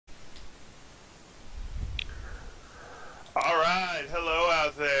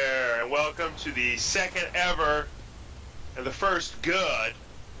welcome to the second ever and the first good,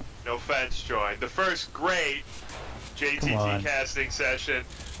 no offense, Joy, the first great JTT casting session.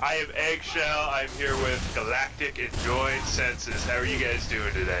 I am Eggshell. I'm here with Galactic and Joined Senses. How are you guys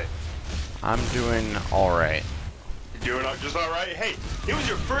doing today? I'm doing alright. You're doing just alright? Hey, it was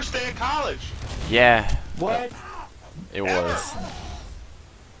your first day of college. Yeah. What? It was.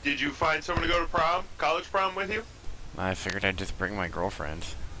 Did you find someone to go to prom, college prom with you? I figured I'd just bring my girlfriend.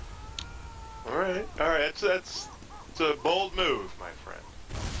 Alright. It's a bold move, my friend.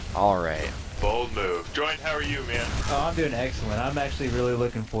 Alright. Bold move. Joined, how are you, man? Oh, I'm doing excellent. I'm actually really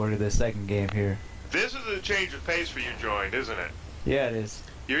looking forward to the second game here. This is a change of pace for you, Joined, isn't it? Yeah, it is.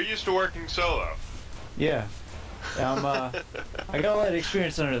 You're used to working solo. Yeah. I got a lot of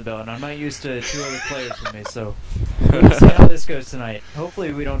experience under the belt, and I'm not used to two other players with me, so we'll see how this goes tonight.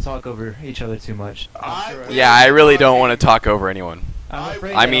 Hopefully we don't talk over each other too much. Yeah, I really don't want to talk over anyone. I'm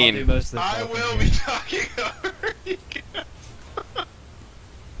afraid I that mean, I'll do most of the I talking will here. be talking over you.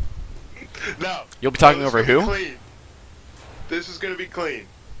 No. You'll be talking this over is gonna who? be clean. This is going to be clean.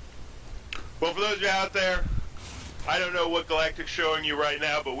 Well, for those of you out there, I don't know what Galactic's showing you right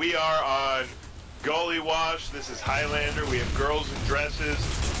now, but we are on Gullywash. This is Highlander. We have girls in dresses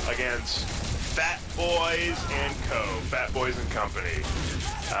against Fat Boys and Co. Fat Boys and Company.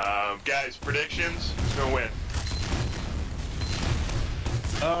 Guys, predictions? Who's going to win?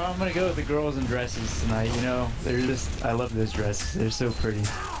 I'm gonna go with the girls in dresses tonight. You know, I love those dresses. They're so pretty.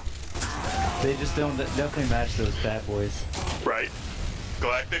 They just don't definitely match those fat boys. Right.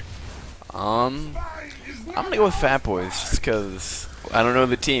 Galactic? I'm gonna go with Fat Boys just because I don't know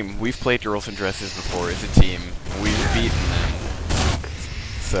the team. We've played girls in dresses before as a team. We've beaten them.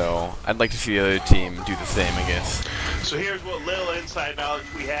 So I'd like to see the other team do the same, I guess. So here's what little inside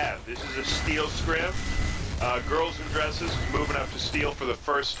knowledge we have. This is a steel scrim. Girls in dresses moving up to steel for the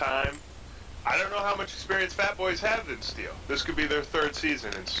first time. I don't know how much experience Fat Boys have in steel. This could be their third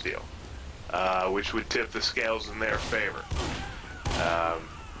season in steel, which would tip the scales in their favor.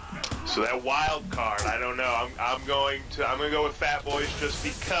 So that wild card, I don't know. I'm going to go with Fat Boys just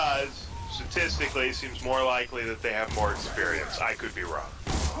because statistically it seems more likely that they have more experience. I could be wrong.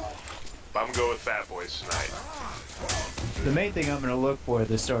 But I'm going to go with Fat Boys tonight. The main thing I'm going to look for at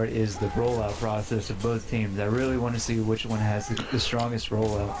the start is the rollout process of both teams. I really want to see which one has the strongest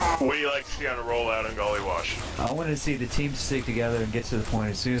rollout. What do you like to see on a rollout on Gullywash? I want to see the teams stick together and get to the point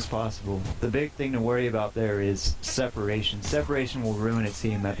as soon as possible. The big thing to worry about there is separation. Separation will ruin a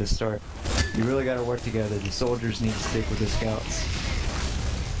team at the start. You really got to work together. The soldiers need to stick with the scouts.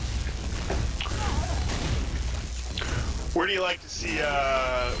 Where do you like to see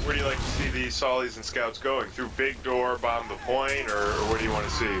the Sollies and Scouts going? Through Big Door, bomb the point, or what do you want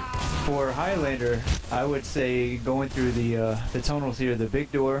to see? For Highlander, I would say going through the tunnels here, the big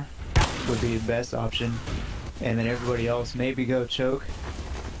door would be the best option, and then everybody else maybe go choke.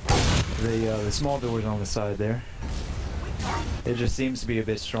 The small doors on the side there. It just seems to be a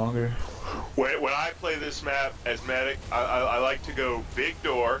bit stronger. When I play this map as medic, I like to go big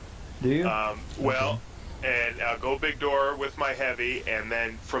door. Do you? Well. Okay. And I'll go big door with my heavy, and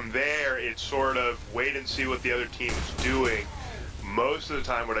then from there it's sort of wait and see what the other team is doing. Most of the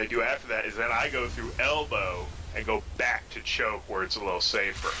time what I do after that is then I go through elbow and go back to choke where it's a little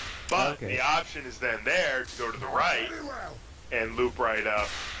safer. But the option is then there to go to the right and loop right up.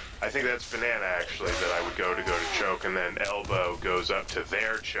 I think that's banana actually that I would go to choke, and then elbow goes up to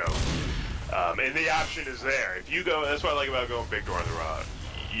their choke. And the option is there. If you go, that's what I like about going big door on the rod.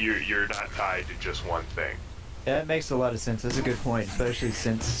 You're not tied to just one thing. Yeah, that makes a lot of sense. That's a good point, especially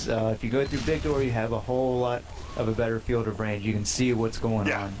since if you go through big door, you have a whole lot of a better field of range. You can see what's going on.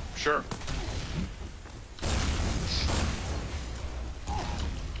 Yeah, sure.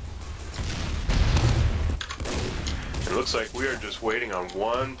 It looks like we are just waiting on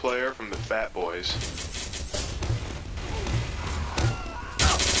one player from the Fat Boys.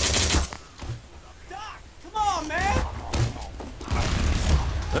 Doc, come on, man!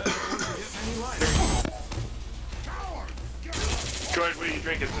 Jordan, what are you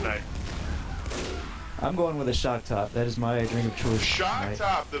drinking tonight? I'm going with a shock top. That is my drink of choice. Shock tonight.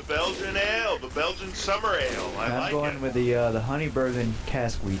 top, the Belgian ale, the Belgian summer ale. I'm going with the honey bourbon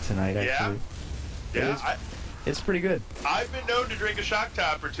cask wheat tonight. Actually, yeah. It's pretty good. I've been known to drink a shock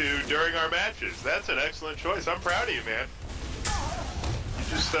top or two during our matches. That's an excellent choice. I'm proud of you, man.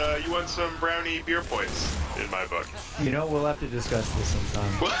 You won some brownie beer points in my book. You know, we'll have to discuss this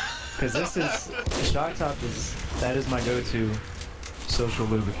sometime. Because this is shock top that is my go-to social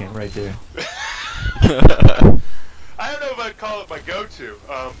lubricant right there. I don't know if I'd call it my go-to,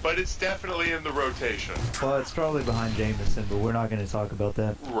 but it's definitely in the rotation. Well, it's probably behind Jameson, but we're not going to talk about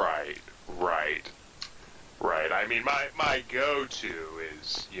that. Right. I mean, my go-to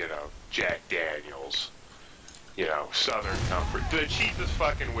is, you know, Jack Daniels. You know, Southern Comfort. The cheapest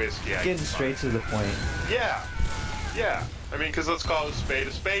fucking whiskey I can Getting straight to the point. Yeah. Yeah. I mean, because let's call a spade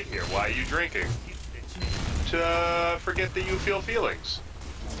here. Why are you drinking? To forget that you feel feelings.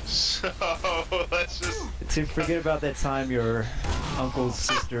 So, let's just... To forget about that time your uncle's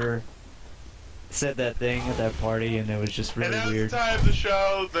sister said that thing at that party, and it was just really and that was weird. the time of the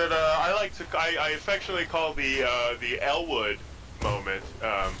show that I affectionately call the Elwood moment,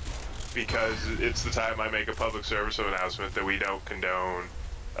 because it's the time I make a public service announcement that we don't condone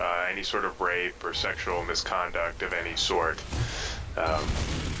any sort of rape or sexual misconduct of any sort.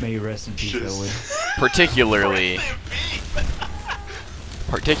 May you rest in peace, Elwood. Particularly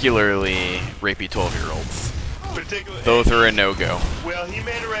rapey 12-year-olds. Those are a no-go. Well, he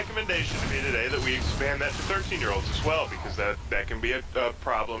made a recommendation to me today that we expand that to 13-year-olds as well, because that can be a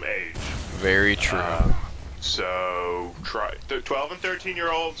problem age. Very true. So, try 12 and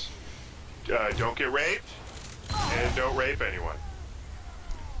 13-year-olds, don't get raped, and don't rape anyone.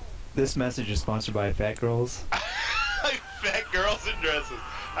 This message is sponsored by Fat Girls. Fat girls in dresses.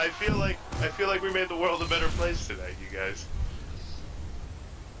 I feel like we made the world a better place today, you guys.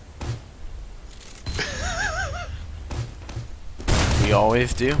 We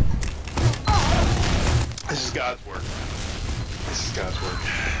always do. This is God's work. This is God's work.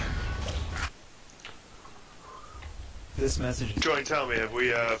 This message. Join, tell me, have we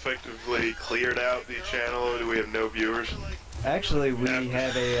effectively cleared out the channel, or do we have no viewers? Actually, we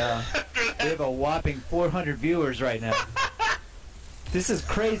have a whopping 400 viewers right now. This is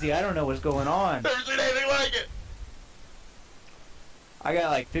crazy. I don't know what's going on. Never seen anything like it. I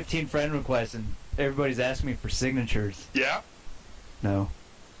got like 15 friend requests, and everybody's asking me for signatures. Yeah? No.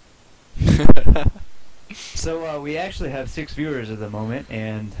 So we actually have 6 viewers at the moment,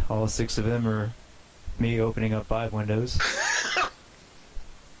 and all 6 of them are me opening up 5 windows.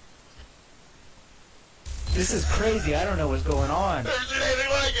 This is crazy. I don't know what's going on. Never seen anything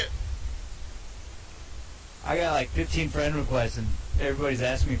like it. I got like 15 friend requests, and everybody's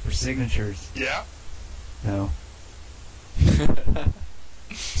asking me for signatures. Yeah? No.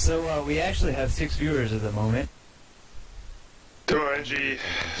 So we actually have 6 viewers at the moment. ONG.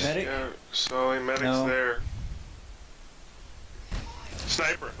 Medic? Yeah, Sully, medic's No. there.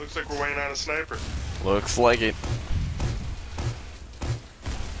 Sniper. Looks like we're waiting on a sniper. Looks like it.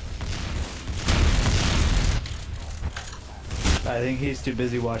 I think he's too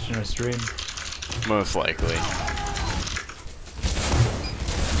busy watching our stream. Most likely.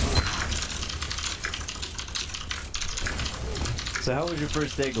 So how was your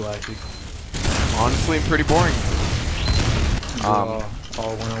first day, Galactic? Honestly, pretty boring. All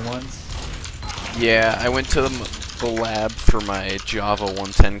one-on-ones? Yeah, I went to the lab for my Java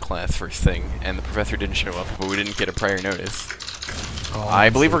 110 class first thing, and the professor didn't show up, but we didn't get a prior notice. Oh, I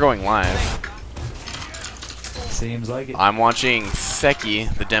believe we're going live. Seems like it. I'm watching Seki,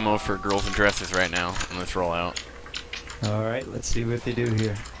 the demo for Girls in Dresses right now, and let's roll out. Alright, let's see what they do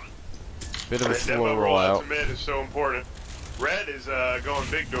here. Bit of a That slow demo rollout rollout. to mid is so important. Red is going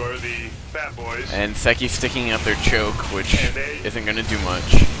big door, the Fat Boys. And Seki's sticking out their choke, which And they- isn't going to do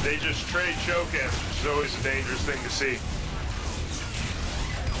much. They just trade choke ends, which is always a dangerous thing to see.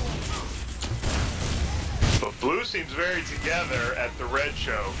 But blue seems very together at the red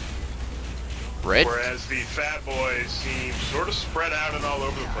choke, Red? whereas the Fat Boys seem sort of spread out and all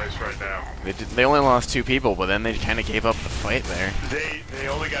over the place right now. They only lost 2 people, but then they kind of gave up the fight there. They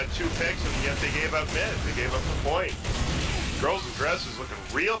only got 2 picks, and yet they gave up mid. They gave up the point. Girls in dresses looking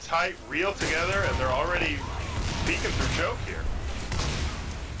real tight, real together, and they're already peeking through choke here.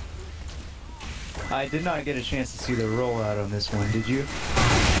 I did not get a chance to see the rollout on this one, did you?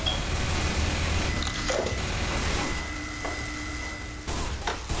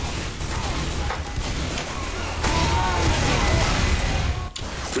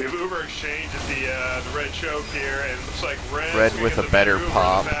 We have Uber exchange at the red choke here, and it looks like Red with a better Uber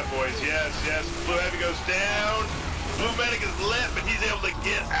pop. Fat Boys, yes, yes. Blue Heavy goes down. Blue Medic is lit, but he's able to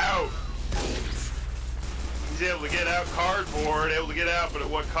get out. He's able to get out. Cardboard, able to get out, but at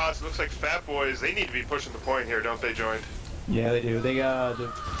what cost? It looks like Fat Boys, they need to be pushing the point here, don't they, Joined? Yeah, they do. They got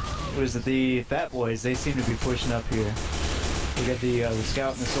the Fat Boys. They seem to be pushing up here. We got the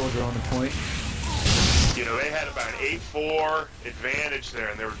Scout and the Soldier on the point. You know, they had about an 8-4 advantage there,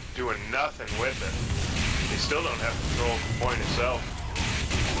 and they were doing nothing with it. They still don't have control of the point itself.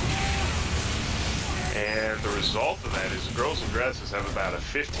 And the result of that is Girls in Dresses have about a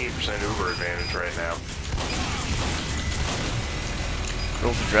 15% Uber advantage right now.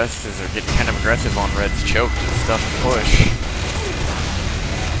 Girls in Dresses are getting kind of aggressive on Red's choke and stuff to push.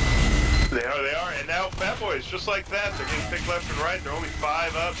 They are, and now Fat Boys, just like that, they're getting picked left and right. They're only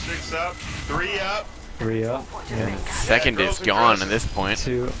 5 up, 6 up, 3 up. 3 up. Yeah. Second is gone at this point.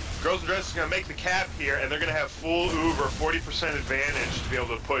 2. Girls and Dress is going to make the cap here, and they're going to have full Uber, 40% advantage to be able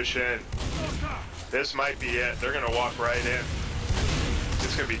to push in. This might be it. They're going to walk right in.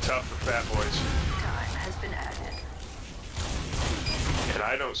 It's going to be tough for Fat Boys. Time has been added. And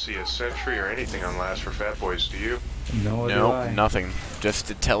I don't see a sentry or anything on last for Fat Boys, do you? No, Nope, nothing. Just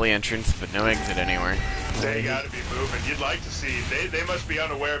a tele entrance, but no exit anywhere. They got to be moving. You'd like to see. They must be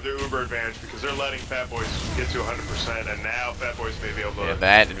unaware of their Uber advantage because they're letting Fat Boys get to 100%, and now Fat Boys may be able to. Yeah,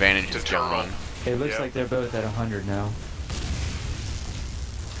 that advantage is turn gone. It looks Yep. like they're both at 100 now.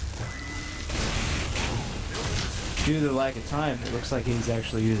 Due to the lack of time, it looks like he's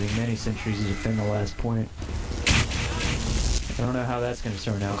actually using many sentries to defend the last point. I don't know how that's going to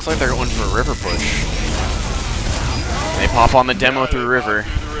turn out. Looks like they're going for a river push. They pop on the demo through river.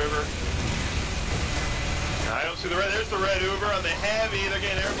 Through the river. I don't see the red. There's the red Uber on the heavy. They're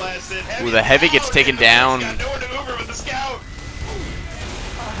getting air blasted. Heavy. Ooh, the heavy gets taken down. Got nowhere to Uber with the scout.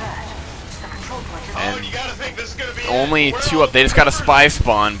 And you gotta think this is gonna be only it. 2 up. They just got a spy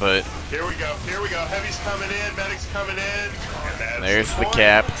spawn, but Here we go. Here we go. Heavy's coming in. Medic's coming in. And that's there's the point.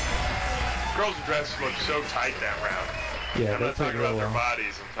 cap. Girls and Dresses look so tight that round. Yeah, I'm not talking about their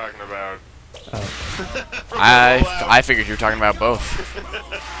bodies. I'm talking about. I figured you were talking about both.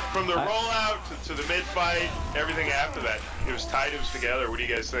 From the rollout to the mid-fight, everything after that, it was tight. It was together. What do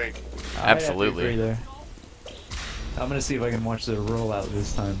you guys think? Absolutely. There. I'm gonna see if I can watch the rollout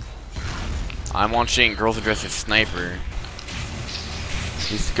this time. I'm watching Girls and Dresses Sniper.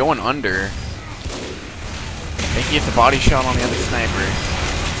 He's going under. I think he gets a body shot on the other sniper.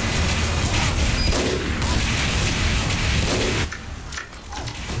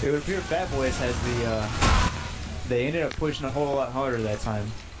 It would appear Fat Boys has the, they ended up pushing a whole lot harder that time.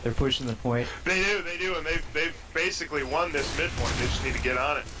 They're pushing the point. They do, and they've basically won this midpoint. They just need to get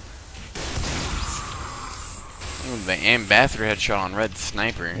on it. Ooh, the ambassador headshot on red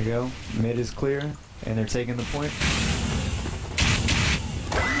sniper. There you go. Mid is clear, and they're taking the point.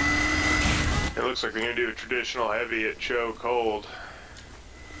 It looks like they're gonna do a traditional heavy at choke hold.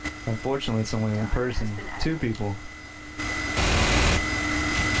 Unfortunately, it's only one person. 2 people.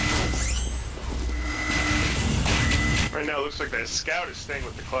 Right now, it looks like that scout is staying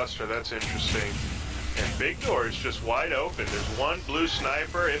with the cluster. That's interesting. And big door is just wide open. There's one blue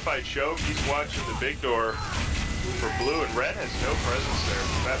sniper. If I choke, he's watching the big door for blue, and red has no presence there.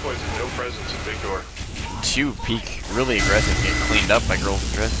 Fat Boys have no presence in big door. 2 peak, really aggressive, get cleaned up by Girls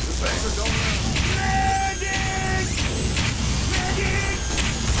and Dresses.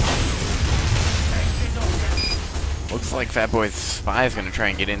 Looks like Fat Boy's spy is gonna try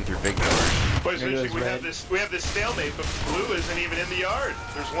and get in through big door. But it's interesting, we have this stalemate, but blue isn't even in the yard.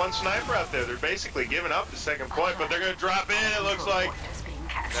 There's one sniper out there. They're basically giving up the second point, but they're gonna drop in. It looks like.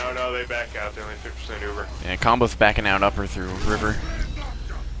 No, they back out. They're only 50% Uber. Yeah, combo's backing out upper through river.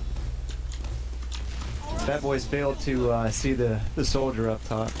 Fat Boys failed to see the soldier up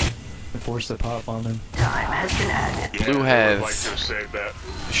top and forced the pop on them. Time has been added. Yeah, Blue I would has like to have saved that.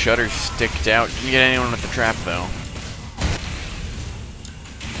 the shutter sticked out. Didn't get anyone with the trap though.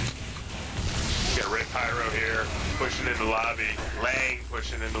 Got Red Pyro here, pushing into lobby. Lang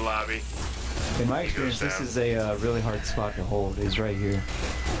pushing into lobby. In my experience, this is a really hard spot to hold. Is right here,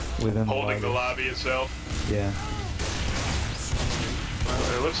 within Holding the the lobby. lobby itself. Yeah.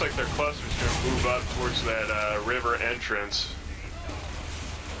 It looks like their cluster's going to move up towards that river entrance.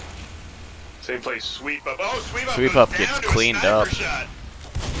 Same place, sweep up. Oh, sweep up! Sweep goes up down gets to a cleaned sniper up. Shot.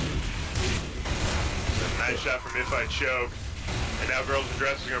 A nice shot from If I Choke. And now Girls and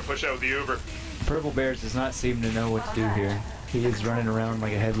Dresses are going to push out with the Uber. Purple Bears does not seem to know what to do here. He is running around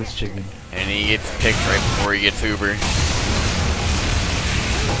like a headless chicken. And he gets picked right before he gets Uber.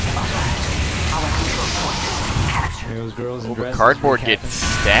 Here goes Girls and Dresses. Cardboard gets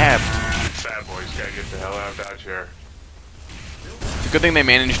stabbed. Fat Boys got to get the hell out of Dodge here. It's a good thing they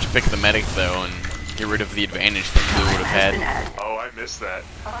managed to pick the medic though and get rid of the advantage that Blue would have had. Oh, I missed that.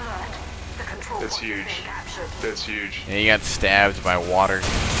 That's huge. That's huge. And he got stabbed by water.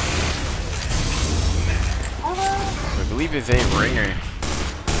 I believe it's a ringer.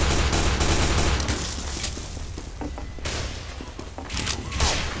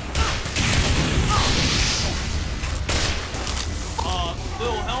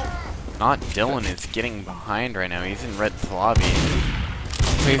 Little help? Not Dylan is getting behind right now. He's in Red's lobby.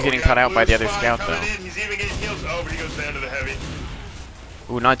 So he's getting cut out by the other scout though. He's even getting heals. Oh, but he goes down to the heavy.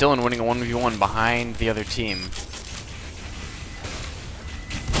 Ooh, not Dylan winning a 1v1 behind the other team.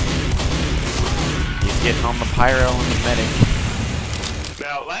 He's getting on the pyro and the medic.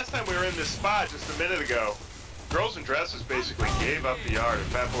 Now, last time we were in this spot just a minute ago, Girls in Dresses basically gave up the yard, and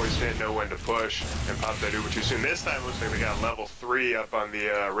Fat Boys didn't know when to push and pop that Uber too soon. This time it looks like we got level 3 up on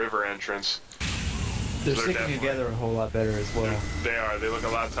the river entrance. They're sticking together a whole lot better as well. They are. They look a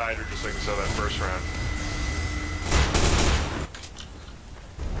lot tighter, just like we saw that first round.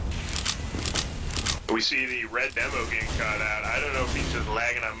 We see the red demo getting caught out. I don't know if he's just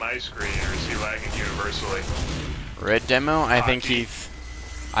lagging on my screen or is he lagging universally. Red demo? I think he's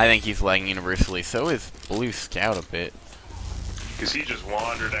lagging universally. So is Blue Scout a bit. Because he just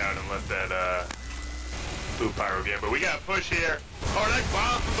wandered out and let that blue pyro get. But we got a push here. Oh, that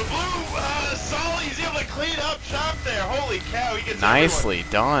bomb from the blue. Solly's able to clean up shop there. Holy cow, he gets nicely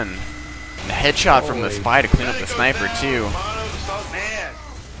done. And the headshot from the spy to clean up the sniper too. Man.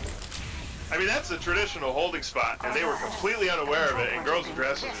 I mean, that's a traditional holding spot, and they were completely unaware of it, and Girls in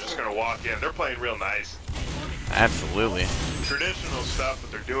Dresses are just going to walk in. They're playing real nice. Absolutely. Traditional stuff,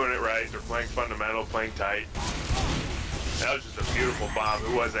 but they're doing it right. They're playing fundamental, playing tight. That was just a beautiful bomb.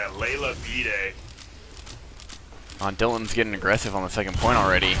 Who was that? Layla B-Day. Dylan's getting aggressive on the second point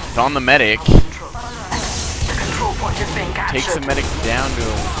already. It's on the medic. Takes the medic down to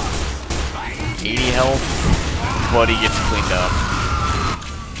 80 health, but he gets cleaned up.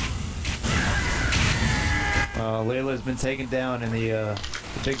 Layla's been taken down in the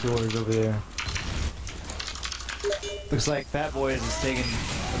big doors over there. Looks like Fat Boys is taking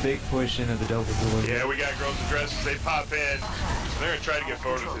a big push into the double doors. Yeah, we got Girls in Dresses. They pop in. They're going to try to get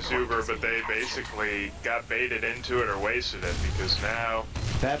forward with this Uber, but they basically got baited into it or wasted it because now,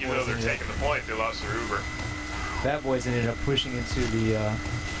 even though they're taking the point, they lost their Uber. Fat Boys ended up pushing into the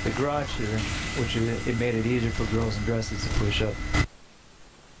garage here, which it made it easier for Girls in Dresses to push up.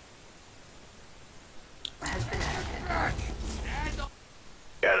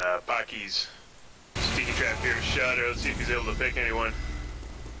 Got Pocky's sneaky trap here to Shutter. Let's see if he's able to pick anyone.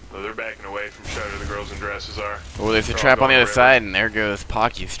 Oh, they're backing away from Shutter, the Girls in Dresses are. Oh, there's a trap on the other side, and there goes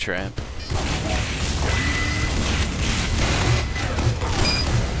Pocky's trap.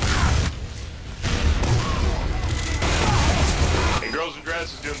 And Girls in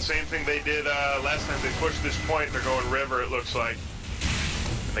Dresses doing the same thing they did last time they pushed this point. They're going river, it looks like.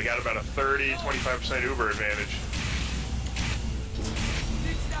 They got about a 30-25% Uber advantage.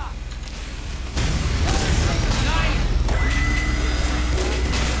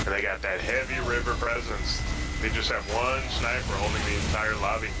 And they got that heavy river presence. They just have one sniper holding the entire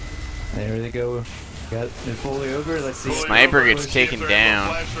lobby. There they go. Got it fully over. Let's see. Sniper gets taken down.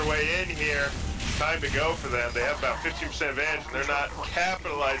 Flash their way in here. Time to go for them. They have about 15% advantage, and they're not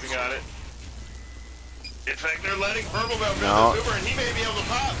capitalizing on it. In fact, they're letting Purple Belt build this Uber, and he may be able to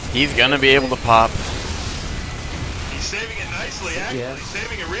pop. He's gonna be able to pop. He's saving it nicely, actually. Yeah. He's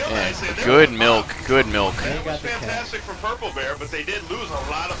saving it real nicely. Good milk, good milk. That was fantastic from Purple Bear, but they did lose a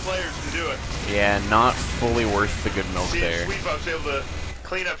lot of players to do it. Yeah, not fully worth the good milk there. Sweep Up's able to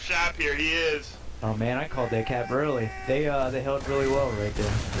clean up shop here. He is. Oh man, I called that cap early. They held really well right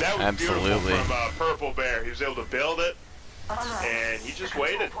there. That was Absolutely. beautiful from Purple Bear. He was able to build it, and he just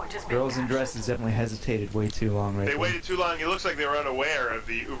waited. Girls in Dresses definitely hesitated way too long right there. They waited too long. It looks like they were unaware of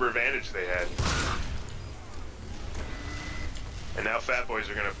the Uber advantage they had. And now Fat Boys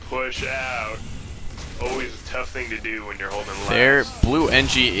are going to push out. Always a tough thing to do when you're holding last. Their blue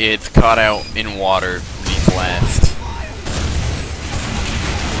NG, it's caught out in water. These last.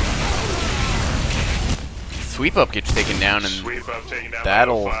 Sweep Up gets taken down, and Sweep Up taken down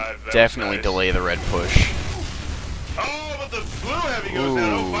that'll by 05. That definitely nice. delay the red push. Oh, but the blue heavy goes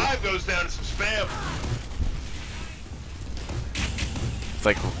down. 05 goes down to some spam. It's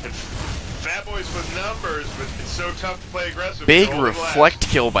like Fat Boys with numbers, but it's so tough to play aggressive. big reflect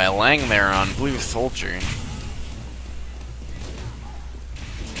kill by Lang there on Blue Soldier.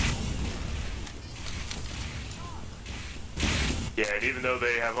 Yeah, and even though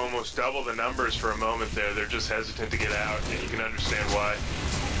they have almost double the numbers for a moment there, they're just hesitant to get out, and you can understand why.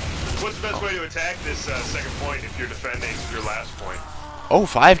 What's the best way to attack this second point if you're defending your last point?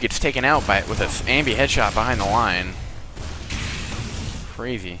 05 gets taken out with a ambi headshot behind the line.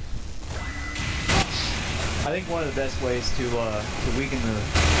 Crazy. I think one of the best ways to weaken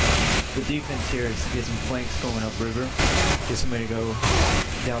the defense here is to get some flanks going up river. Get somebody to go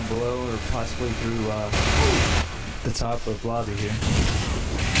down below or possibly through the top of lobby here.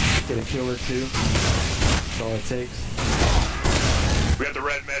 Get a kill or two. That's all it takes. We got the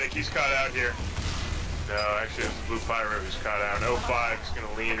red medic. He's caught out here. No, actually, it's the blue pyro who's caught out. 05 is going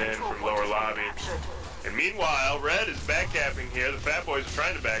to lean in from lower lobby. And meanwhile, red is backcapping here. The Fat Boys are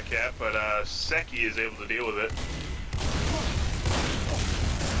trying to backcap, but Seki is able to deal with it.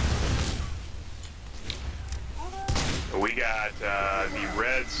 We We got the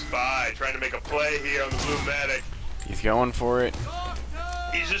red spy trying to make a play here on the blue medic. He's going for it.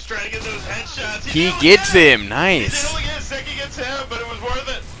 He's just trying to get those headshots. He gets him. He Nice. didn't only get a second against him, but it was worth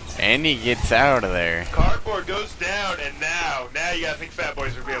it. And he gets out of there. Cardboard goes down, and now you gotta think Fat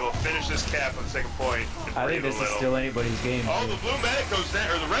Boys will be able to finish this cap on the second point. I think this is still anybody's game. Oh, the blue medic goes down,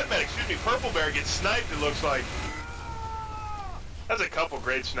 or the red medic, excuse me, purple bear gets sniped, it looks like. That's a couple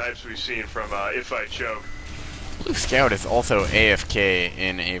great snipes we've seen from If I Choke. Blue Scout is also AFK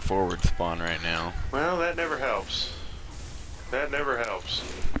in a forward spawn right now. Well, that never helps. That never helps.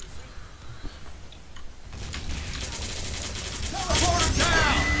 Teleporter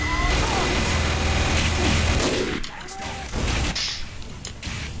down!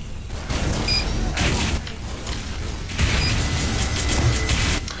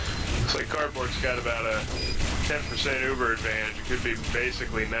 Looks like Cardboard's got about a 10% Uber advantage. It could be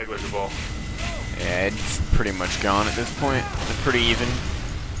basically negligible. Yeah, it's pretty much gone at this point. It's pretty even.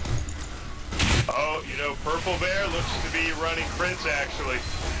 Oh, you know, Purple Bear looks to be running crits, actually.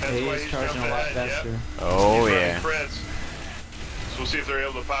 That's He why is he's charging jumping a lot ahead. faster. Yep. Oh, He's yeah. running crits. So we'll see if they're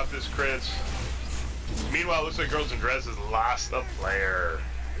able to pop this crits. Meanwhile, it looks like Girls in Dresses lost a player.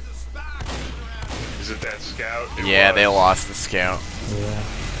 Is it that scout? Yeah, they lost the scout. Yeah.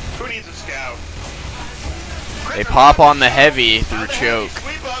 Who needs a scout? They pop on the heavy through How the choke.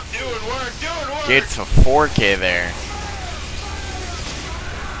 heavy sweep up, doing work. Gets a 4K there.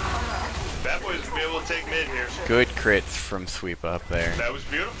 Bad Boys will be able to take mid here. Good crits from sweep up there. That was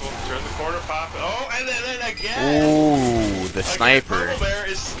beautiful. Turn the corner, pop. Oh, and then again. Ooh, the Again, sniper. Purple Bear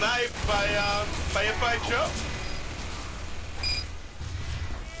is sniped by If I Choke.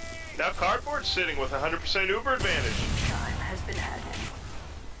 Now Cardboard's sitting with 100% Uber advantage. Time has been added.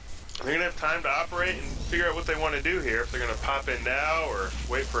 They're gonna have time to operate and figure out what they want to do here. If they're gonna pop in now or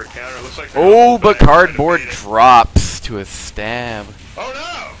wait for a counter. It looks like. Oh, but Cardboard drops to a stab. Oh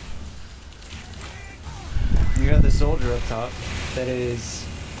no! You got the soldier up top. That is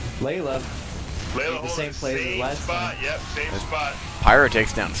Layla. Layla the holding same play as same last spot. time. Yep, same spot. Pyro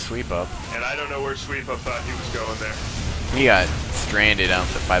takes down sweep up. And I don't know where Sweep Up thought he was going there. He got stranded out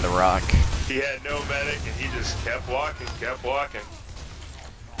by the rock. He had no medic and he just kept walking.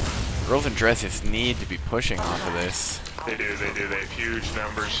 Girls in Dresses need to be pushing off of this. They do. They have huge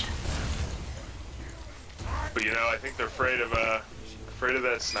numbers. But you know, I think they're afraid of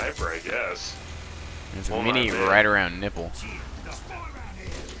that sniper, I guess. There's a Hold mini on, man. right around nipple.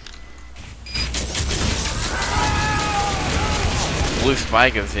 Blue spy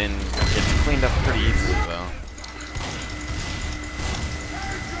goes in, gets cleaned up pretty easily though.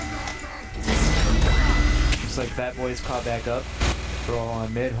 Looks like Fat Boys caught back up. They're all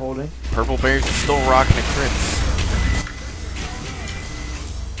on mid holding. Purple Bears is still rocking the crits.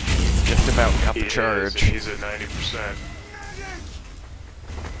 He's just about got the charge. He's at 90%.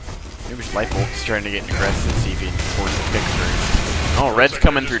 Maybe Lightbolt's trying to get aggressive, see if he can force a pick first. Oh, Looks Red's like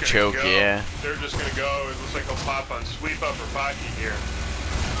coming they're through just gonna choke, go. yeah. They're just gonna go. It looks like he'll pop on Sweep Up or Pocky here.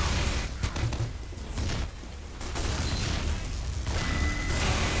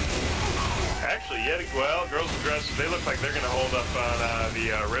 Actually, well, Girls in Dresses, they look like they're gonna hold up on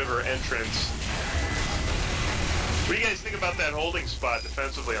the river entrance. What do you guys think about that holding spot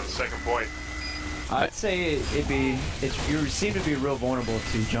defensively on the second point? I'd say you seem to be real vulnerable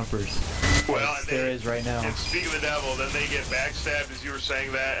to jumpers. Well, As there is right now. And speak of the devil, then they get backstabbed as you were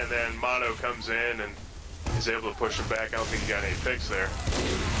saying that, and then Mono comes in and is able to push him back. I don't think he got any picks there.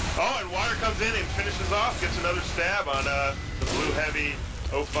 Oh, and Water comes in and finishes off, gets another stab on the blue heavy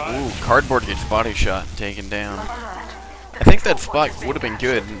 05. Ooh, Cardboard gets body shot and taken down. I think that spot would have been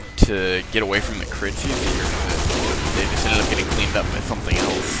good to get away from the crits easier, but they just ended up getting cleaned up by something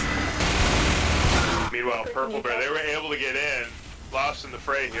else. Meanwhile, Purple Bear, they were able to get in, lost in the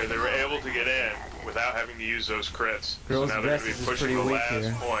fray here. They were able to get in without having to use those crits. Girls so now they're going to Dresses be is pushing pretty the weak last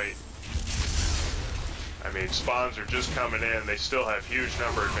here. point. I mean, spawns are just coming in. They still have huge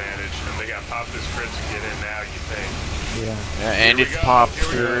number advantage, and they got to pop this crits and get in now, you think. Yeah. And Here it's we go. popped Here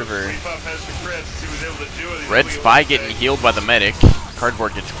we through go. river. Sweep Up has the crits. He was able to do it. He's Red able to Spy take. getting healed by the medic.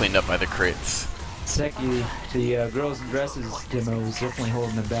 Cardboard gets cleaned up by the crits. Seki, the Girls in Dresses demo was definitely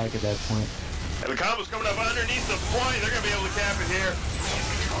holding them back at that point. And the combo's coming up underneath the point. They're going to be able to cap it here.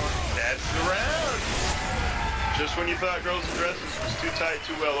 That's the round. Just when you thought Girls in Dresses was too tight,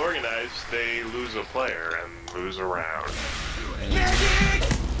 too well organized, they lose a player and lose a round.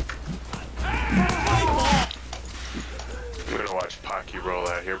 I'm going to watch Pocky roll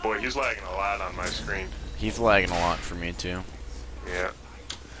out here. Boy, he's lagging a lot on my screen. He's lagging a lot for me too. Yeah.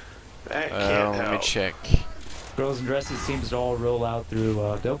 That can't Let me help. check. Girls in Dresses seems to all roll out through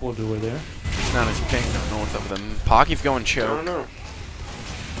double door there. flashing on his ping. Don't know what's up with him. Pocky's going I choke. don't know.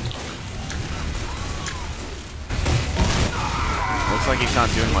 Looks like he's not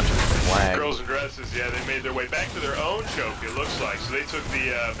doing much of his flag. Girls in dresses, yeah, they made their way back to their own choke, it looks like. So they took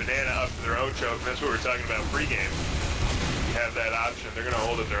the banana up to their own choke, and that's what we were talking about pregame. You have that option. They're going to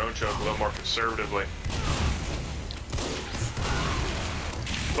hold at their own choke a little more conservatively.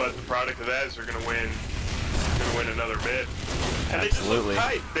 But the product of that is they're going to win another bid. And Absolutely. they just look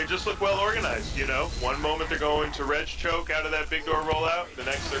tight. They just look well organized, you know. One moment they're going to Red's choke out of that big door rollout. The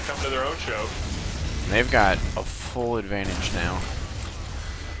next they're coming to their own choke. They've got a full advantage now.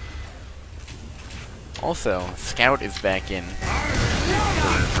 Also, Scout is back in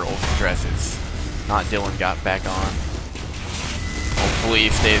for Girls in Dresses. Not Dylan got back on. Hopefully he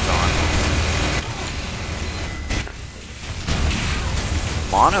stays on.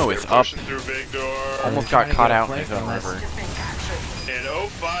 Mono is up. Pushing through big door. Almost got caught out in his own river. And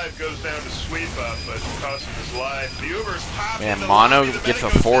 05 goes down to sweep up, but it cost him his life. The Uber's popping. Man, Mono gets a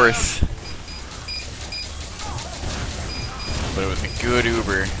force. But it was a good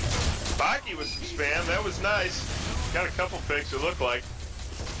Uber. Baki was some spam. That was nice. Got a couple picks, it looked like.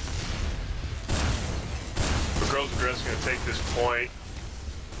 The Girls in Dress are going to take this point,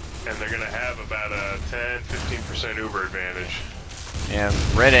 and they're going to have about a 10-15% Uber advantage. Yeah,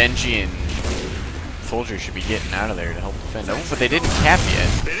 Red Engie and Soldier should be getting out of there to help defend. Oh, but they didn't cap yet.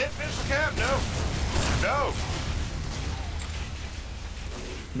 They didn't finish the cap, no. No.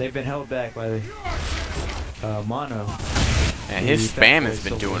 They've been held back by the Mono. And his spam has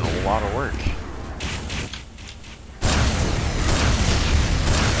been doing a lot of work.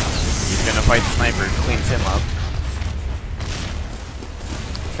 He's gonna fight the sniper, cleans him up.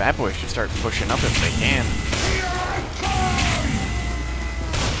 Fat Boys should start pushing up if they can.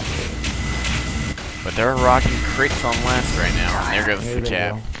 But they're rocking crits on last right now, and there goes the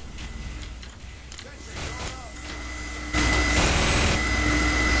cap.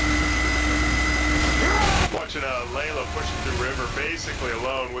 Watching Layla pushing through river basically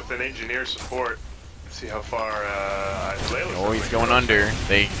alone with an engineer support. Let's see how far Layla's Oh, he's going under.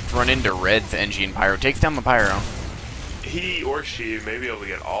 They run into Red's Engie and Pyro. Takes down the Pyro. He or she may be able to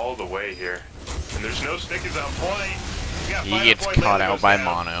get all the way here. And there's no stickies on point. He gets caught out by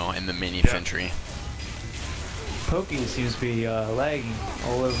Mono in the mini sentry. Pokey seems to be lagging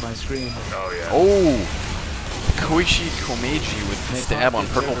all over my screen. Oh, yeah. Oh! Koichi Komeiji with the stab on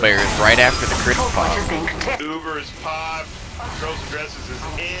Purple Bears right after the crit pop. Uber's popped. Girls in Dresses is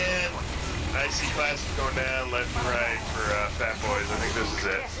in. I see classes going down left and right for Fat Boys. I think this is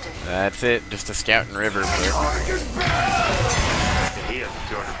it. That's it. Just a Scout and River. And he has the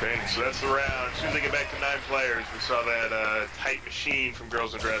 200 ping, so that's the round. As soon as they get back to 9 players, we saw that tight machine from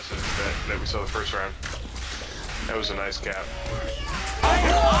Girls in Dresses that we saw the first round. That was a nice cap.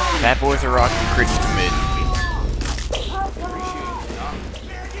 Fat Boys are rocking crits to mid.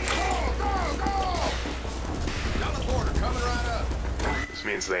 This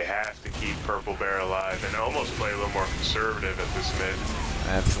means they have to keep Purple Bear alive and almost play a little more conservative at this mid.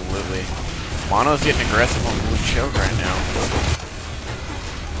 Absolutely. Mono's getting aggressive on Blue Choke right now.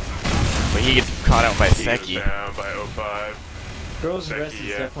 But he gets caught out by Seki. Down by 05. Girls in Dresses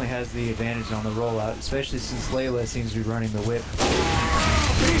definitely has the advantage on the rollout, especially since Layla seems to be running the whip.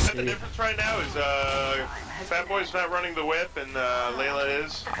 The difference right now is Fat Boy's not running the whip and Layla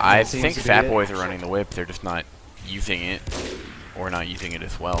is. I think Fat Boys are running the whip, they're just not using it. Or not using it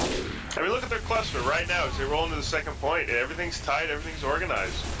as well. I mean, look at their cluster right now as they roll into the second point. Everything's tight, everything's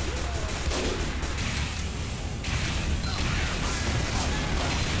organized.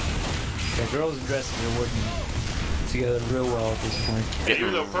 The Girls in Dresses are working together real well at this point.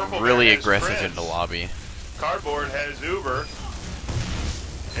 Getting really aggressive in the lobby. Cardboard has Uber,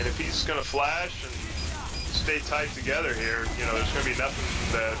 and if he's going to flash and stay tight together here, you know, there's going to be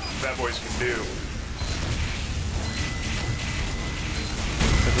nothing that Fat Boys can do.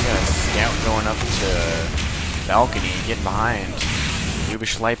 So we got a Scout going up to balcony, getting behind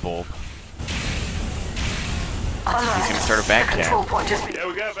Nubish light bulb. He's gonna start a back cap. Yeah,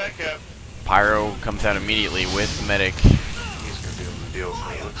 we got a back cap. Pyro comes out immediately with the medic. He's gonna be able to deal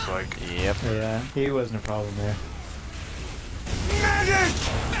with it, looks like. Yep. Yeah, he wasn't a problem there.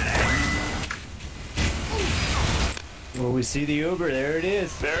 Well, we see the Uber. There it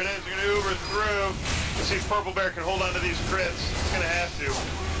is. There it is. We're gonna Uber through. Let's see if Purple Bear can hold on to these crits. He's gonna have to.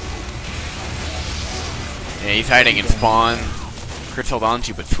 Yeah, he's hiding in spawn. Crits held on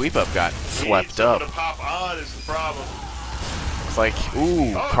to, but Sweep Up got swept up. To pop on is the problem. Looks like,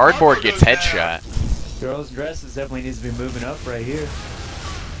 ooh, Cardboard gets headshot. Girls in Dresses definitely needs to be moving up right here.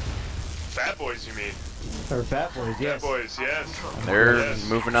 Fat Boys, you mean? Or Fat Boys, yes. Fat Boys, yes. They're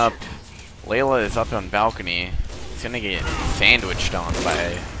moving up. Layla is up on balcony. He's gonna get sandwiched on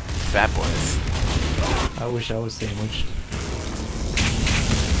by Fat Boys. I wish I was sandwiched.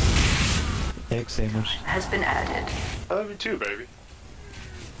 Egg sandwich. Has been added. I love you too, baby.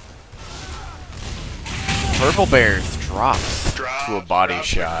 Purple Bears drops to a body Drops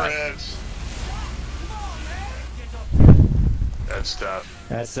shot. like Prince. That's tough.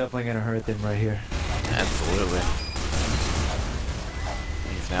 That's definitely gonna hurt them right here. Absolutely.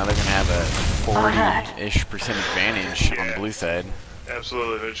 Means now they're gonna have a 40-ish% advantage on the blue side.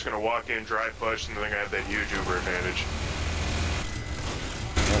 Absolutely. They're just gonna walk in, dry push, and then they're gonna have that huge Uber advantage.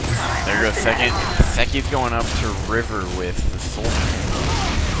 There goes second. Seki's going up to River with the soldier.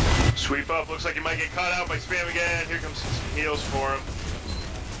 Sweep up. Looks like he might get caught out by spam again. Here comes some heals for him.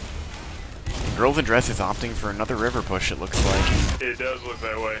 Girls in Dress is opting for another River push, it looks like. It does look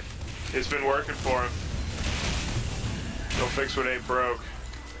that way. It's been working for him. Don't fix what ain't broke.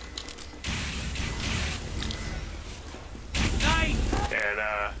 And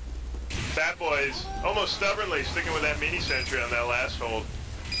Fat Boys almost stubbornly sticking with that mini sentry on that last hold.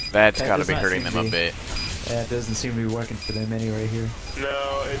 That's That got to does be not hurting seem them to a be. bit. That doesn't seem to be working for them any right here.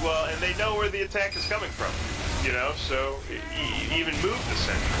 No, well, and they know where the attack is coming from, you know, so even move the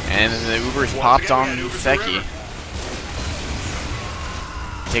sentry. And the Uber's Once popped again, we on got Uber Seki. River.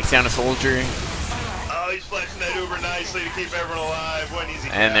 Takes down a soldier. Oh, he's flexing that Uber nicely to keep everyone alive. One easy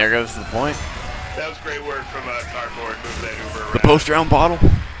And cap. there goes the point. That was great work from Cardboard, moving that Uber around. The post-round bottle.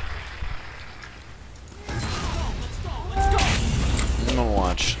 I'm gonna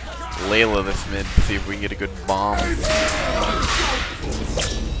watch Layla this mid, see if we can get a good bomb. He's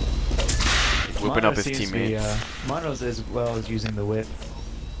whipping up his seems to be, teammates. Mono's as well as using the whip.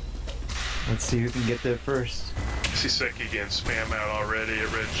 Let's see who can get there first. See Seki getting spam out already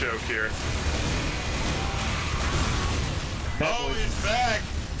at Red Choke here. Oh, he's back!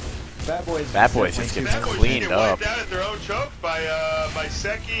 Fat Boys. Fat Boys just definitely gets Fat Boys cleaned get up. wiped out at their own choke by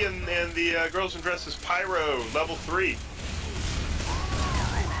Seki and the Girls in Dresses Pyro, level 3.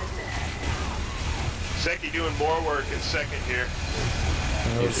 Seki doing more work in second here.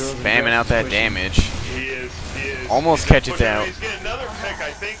 He's spamming out that damage. He is. Almost He's catches pushing- out. He's getting another pick,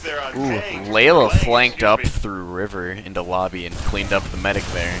 I think, there on Ooh, Tank. Layla Lang, flanked up excuse through River into lobby and cleaned up the medic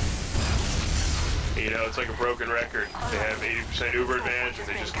there. me. You know, it's like a broken record. They have 80% Uber advantage and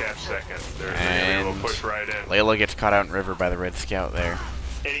they just catch second. They're gonna be able to push right in. Layla gets caught out in River by the Red Scout there.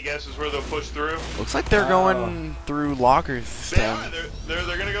 Any guesses where they'll push through? Looks like they're going through lockers this They are. time.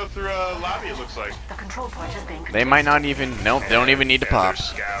 They're gonna go through a lobby, it looks like. The control point is being They might not even, nope, they don't even need to And pop. their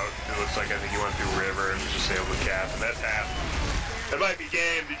Scout, it looks like I think he went through River and was just able to cap, and that's half. That might be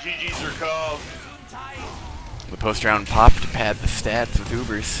game. The GGs are called. The post round pop to pad the stats with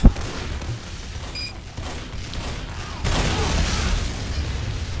Ubers.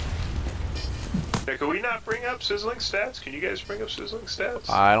 Now, can we not bring up sizzling stats? Can you guys bring up sizzling stats?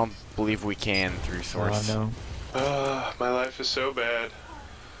 I don't believe we can through source. No. My life is so bad.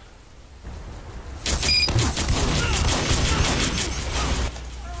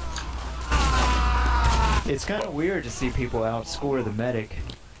 It's kind of weird to see people outscore the medic.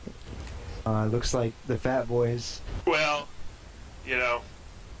 Looks like the Fat Boys. Well, you know,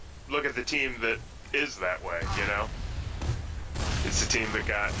 look at the team that is that way, you know? It's the team that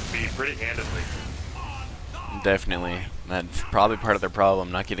got beat pretty handedly. Definitely. That's probably part of their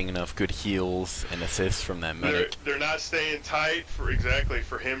problem, not getting enough good heals and assists from that medic. They're not staying tight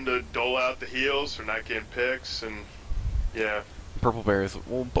for him to dole out the heals. They're not getting picks, and yeah. Purple Bears,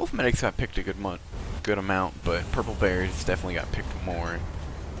 well, both medics got picked a good amount, but Purple Bears definitely got picked more,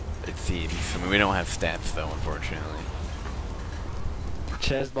 it seems. I mean, we don't have stats, though, unfortunately.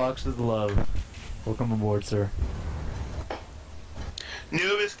 Chest box with love. Welcome aboard, sir.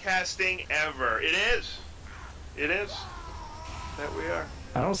 Newest casting ever. It is. It is. That we are.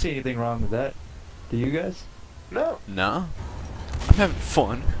 I don't see anything wrong with that. Do you guys? No. No? I'm having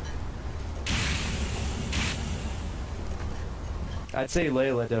fun. I'd say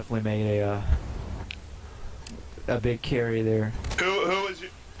Layla definitely made a big carry there.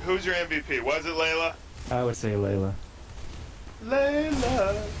 Who's your MVP? Was it Layla? I would say Layla.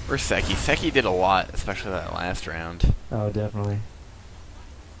 Layla. Or Seki. Seki did a lot, especially that last round. Oh, definitely.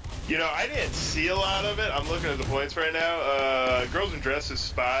 You know, I didn't see a lot of it. I'm looking at the points right now. Girls in Dresses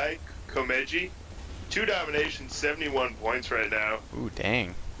Spy, Komeji. 2 dominations, 71 points right now. Ooh,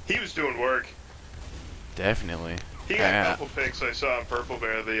 dang. He was doing work. Definitely. He got a couple picks I saw on Purple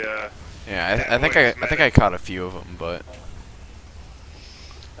Bear. Yeah, I think I caught a few of them, but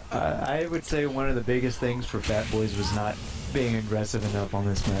I would say one of the biggest things for Fat Boys was not being aggressive enough on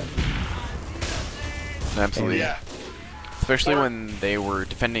this map. absolutely. Yeah. Especially when they were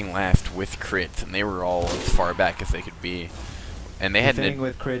defending last with crits, and they were all as far back as they could be. And they had Defending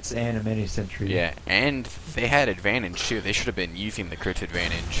with crits and a mini sentry. yeah, and they had advantage too. They should have been using the crit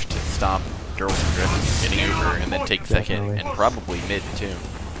advantage to stop girls and dresses getting Uber, and then take second, Definitely. and probably mid too.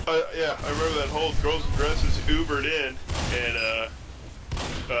 Yeah, I remember that whole girls and dresses Ubered in, and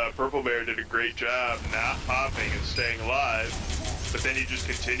Purple Bear did a great job not popping and staying alive, but then he just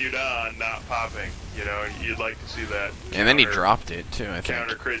continued on not popping, you know, and you'd like to see that. And then he dropped it too, I think.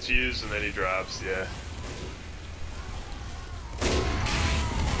 Counter crits used, and then he drops, yeah.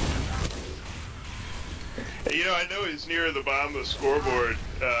 You know, I know he's near the bottom of the scoreboard,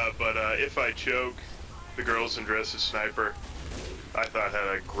 but if I choke, the girls in dresses sniper, I thought had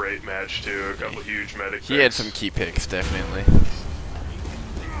a great match too. A couple huge medic. He had some key picks, definitely.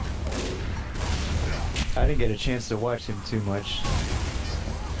 I didn't get a chance to watch him too much.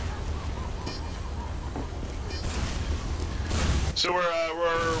 So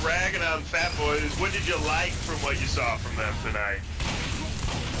we're ragging on Fat Boys. What did you like from what you saw from them tonight?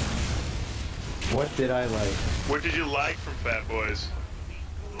 What did I like? What did you like from Fat Boys?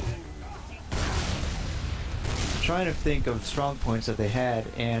 Trying to think of strong points that they had,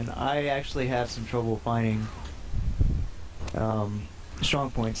 and I actually have some trouble finding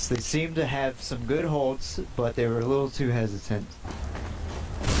strong points. They seem to have some good holds, but they were a little too hesitant.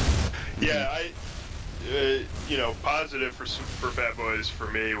 Yeah, you know, positive for Fat Boys for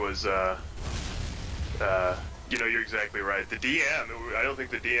me was, you know, you're exactly right. The DM, I don't think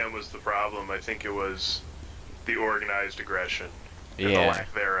the DM was the problem. I think it was the organized aggression. And the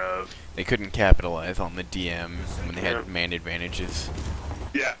lack thereof. They couldn't capitalize on the DM when they had man advantages.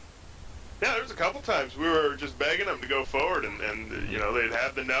 Yeah. Yeah, there was a couple times we were just begging them to go forward, and you know, they'd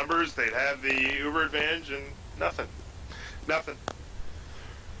have the numbers, they'd have the Uber advantage, and nothing. Nothing.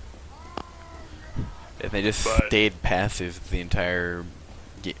 And they just stayed passive the entire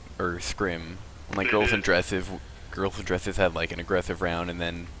scrim. Like girls and dresses had like an aggressive round, and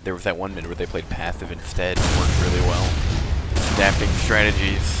then there was that one minute where they played passive instead. It worked really well. Adapting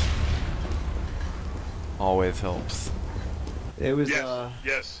strategies always helps. It was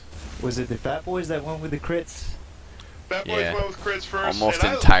yes. Was it the Fat Boys that went with the crits? Fat Boys went with crits first. Almost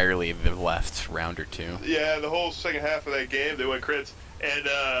entirely the last round or two. Yeah, the whole second half of that game they went crits, and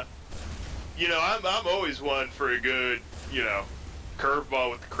you know, I'm always one for a good, you know,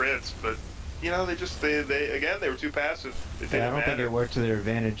 curveball with the crits, but you know, they were too passive. Yeah, I don't think it worked to their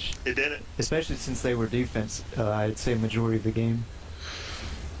advantage. It didn't. Especially since they were defense, I'd say majority of the game.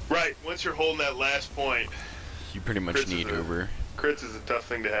 Right, once you're holding that last point, you pretty much need Uber. Crits is a tough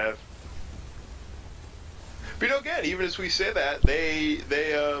thing to have. But you know, again, even as we say that, they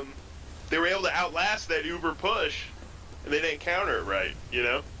were able to outlast that Uber push, and they didn't counter it right, you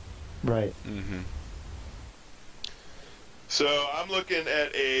know? Right. Mm-hmm. So I'm looking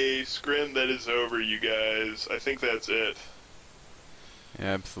at a scrim that is over, you guys. I think that's it. Yeah,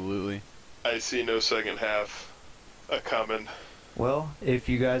 absolutely. I see no second half coming. Well, if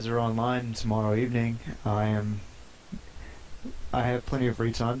you guys are online tomorrow evening, I have plenty of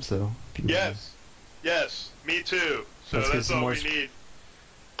free time, so. Yes, me too. So that's all we need.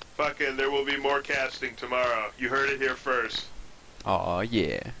 Fucking, there will be more casting tomorrow. You heard it here first. Aw,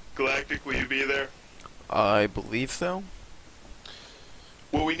 yeah. Galactic, will you be there? I believe so.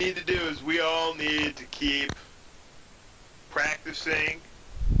 What we need to do is we all need to keep practicing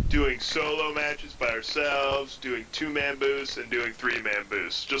doing solo matches by ourselves, doing 2-man boosts, and doing 3-man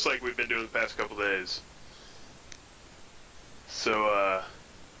boosts, just like we've been doing the past couple days. So,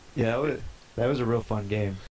 yeah, that was a real fun game.